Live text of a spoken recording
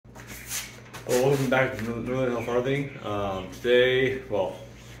Well, welcome back to Northern Hill Farthing. Today, well,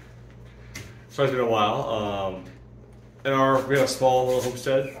 sorry it's been a while. We have a small little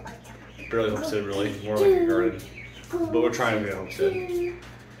homestead. Barely homestead, really, more like a garden. But we're trying to be a homestead.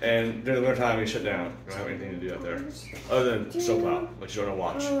 And during the winter time, we shut down. We don't have anything to do out there other than snowplow, which you don't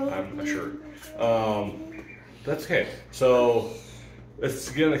want to watch, I'm sure. That's okay. So it's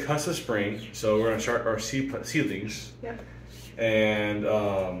getting the cusp of spring. So we're gonna start our seedlings. Yep. And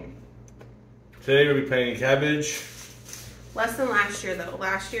today we'll be planting cabbage. Less than last year though.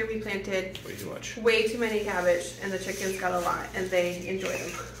 Last year we planted Way too much. Way too many cabbage, and the chickens got a lot, and they enjoy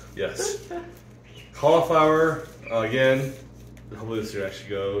them. Yes. Cauliflower, again. Hopefully this year actually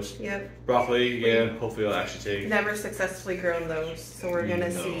goes. Yep. Broccoli, again. Hopefully it'll actually take. Never successfully grown those, so we're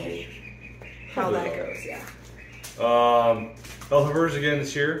gonna see how that goes. Yeah. Bell peppers again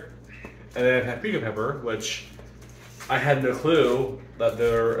this year, and then paprika pepper, which I had no clue that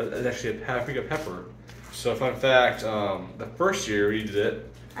there is actually a paprika pepper. So fun fact, the first year we did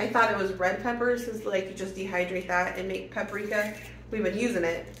it, I thought it was red peppers, is like you just dehydrate that and make paprika. We've been using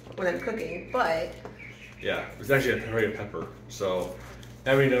it when I'm cooking, but yeah, it's actually a paprika pepper. So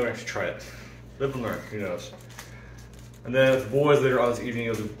now we know we actually try it. Live and learn, who knows. And then the boys later on this evening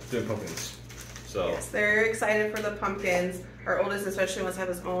will be doing pumpkins. So yes, they're excited for the pumpkins. Our oldest especially wants to have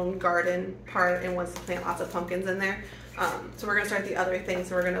his own garden part and wants to plant lots of pumpkins in there. So we're gonna start the other things.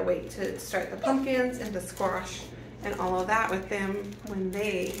 So we're gonna wait to start the pumpkins and the squash and all of that with them when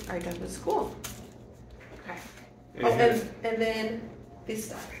they are done with school. Okay. Oh, and then this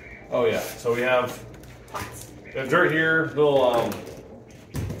stuff. Oh yeah, so we have Pots. dirt here, little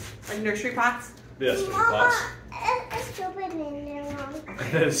Like nursery pots? yes, nursery pots. It's sitting in there, Mom.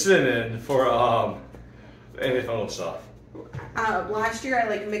 And then cinnamon for any fun little stuff. Last year I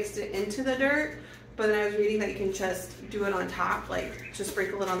like mixed it into the dirt, but then I was reading that you can just do it on top, like just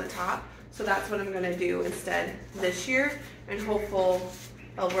sprinkle it on the top. So that's what I'm gonna do instead this year, and hopefully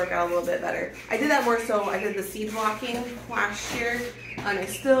it'll work out a little bit better. I did that more so, I did the seed blocking last year, and I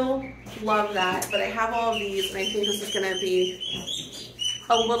still love that, but I have all of these, and I think this is gonna be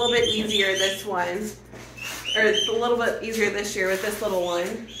a little bit easier this one, or a little bit easier this year with this little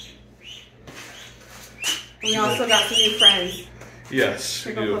one. We also got some new friends. Yes,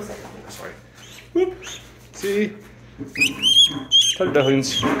 we Here, do. go closer. Sorry. Whoop. See? Turkey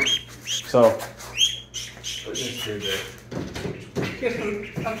ducklings. So, it's here today. Here's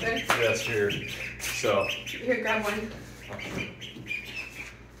some up there. Yes, here. So, Here, grab one.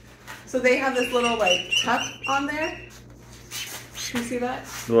 So they have this little like tuck on there. You see that?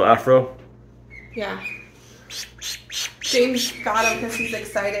 little afro. Yeah. James got them because he's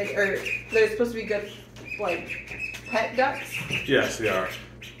excited, or they're supposed to be good, like pet ducks. Yes, they are.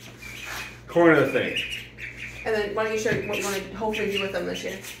 According to the thing. And then why don't you show what you want to hopefully do with them this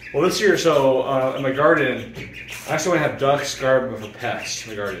year? Well, this year, so in my garden, I actually want to have ducks guard for pests in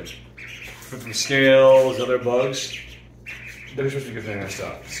the garden. From snails, other bugs. They're supposed to be good for that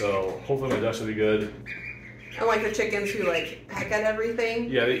stuff. So hopefully my ducks will be good. Unlike the chickens who like peck at everything.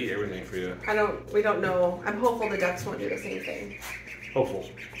 Yeah, they eat everything for you. We don't know. I'm hopeful the ducks won't do the same thing. Hopeful.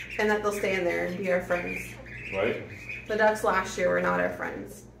 And that they'll stay in there and be our friends. Right? The ducks last year were not our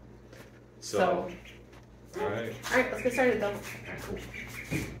friends. So. Alright. Alright, let's get started though. Cool.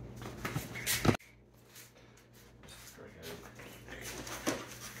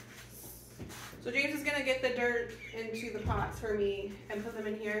 So James is gonna get the dirt into the pots for me and put them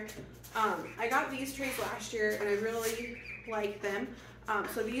in here. I got these trays last year and I really like them.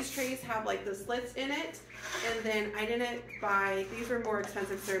 So these trays have like the slits in it, and then I didn't buy, these were more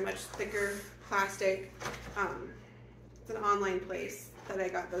expensive, so they're much thicker plastic. It's an online place that I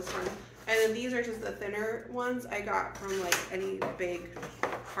got this from. And then these are just the thinner ones I got from like any big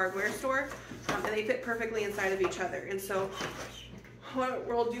hardware store. And they fit perfectly inside of each other. And so what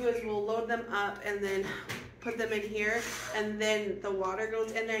we'll do is we'll load them up and then put them in here, and then the water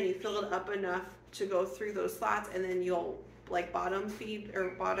goes in there and you fill it up enough to go through those slots, and then you'll like bottom feed or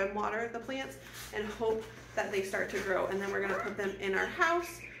bottom water the plants and hope that they start to grow. And then we're gonna put them in our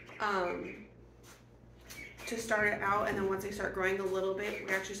house to start it out, and then once they start growing a little bit,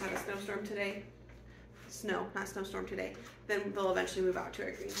 we actually just had a snowstorm today. Snow, not snowstorm today. Then they'll eventually move out to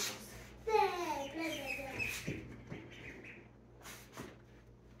our greenhouse.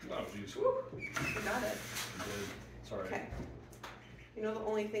 Oh, geez. Woo, I got it. Sorry. Okay. You know the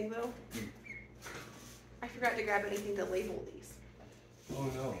only thing though? I forgot to grab anything to label these.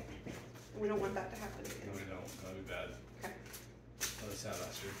 Oh no. We don't want that to happen again. No, we don't. That'd be bad. Okay. That was sad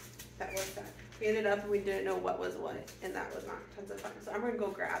last year. That was that. We ended up and we didn't know what was what, and that was not tons of fun. So I'm gonna go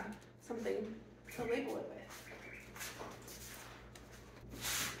grab something to label it with.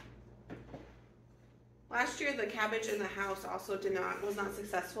 last year the cabbage in the house also was not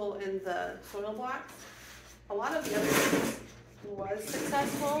successful in the soil blocks. A lot of the other things was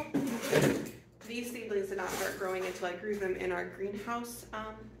successful. These seedlings did not start growing until I grew them in our greenhouse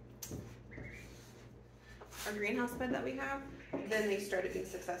bed that we have. Then they started being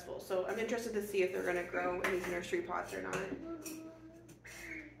successful. So I'm interested to see if they're going to grow in these nursery pots or not.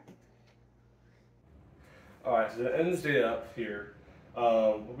 Alright, so to end this day up here,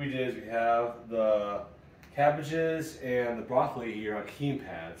 what we did is we have the cabbages and the broccoli here on heating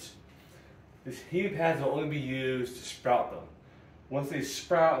pads. These heating pads will only be used to sprout them. Once they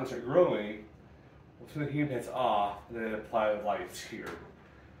sprout and start growing, we'll turn the heating pads off and then apply the lights here.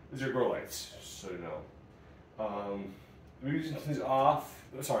 These are grow lights, so you know. We're using things off,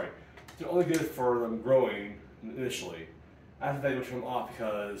 sorry, they're only good for them growing initially. After that, you'll turn them off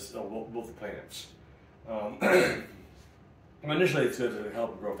because they'll wilt the plants. Initially, it's good to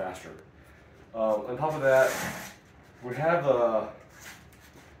help them grow faster. On top of that, we have the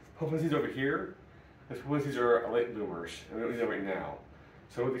pumpkin seeds over here. The pumpkin seeds are late bloomers, and we don't need them right now.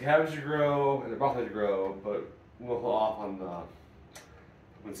 So with the cabbage to grow and the broccoli to grow, but we'll hold off on the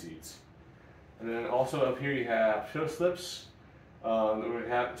pumpkin seeds. And then also up here you have potato slips. We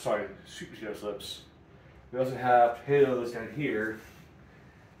have, sweet potato slips. We also have potatoes down here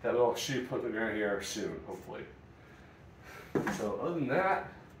that we'll shoot put in the ground here soon, hopefully. So other than that,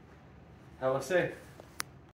 have a nice day.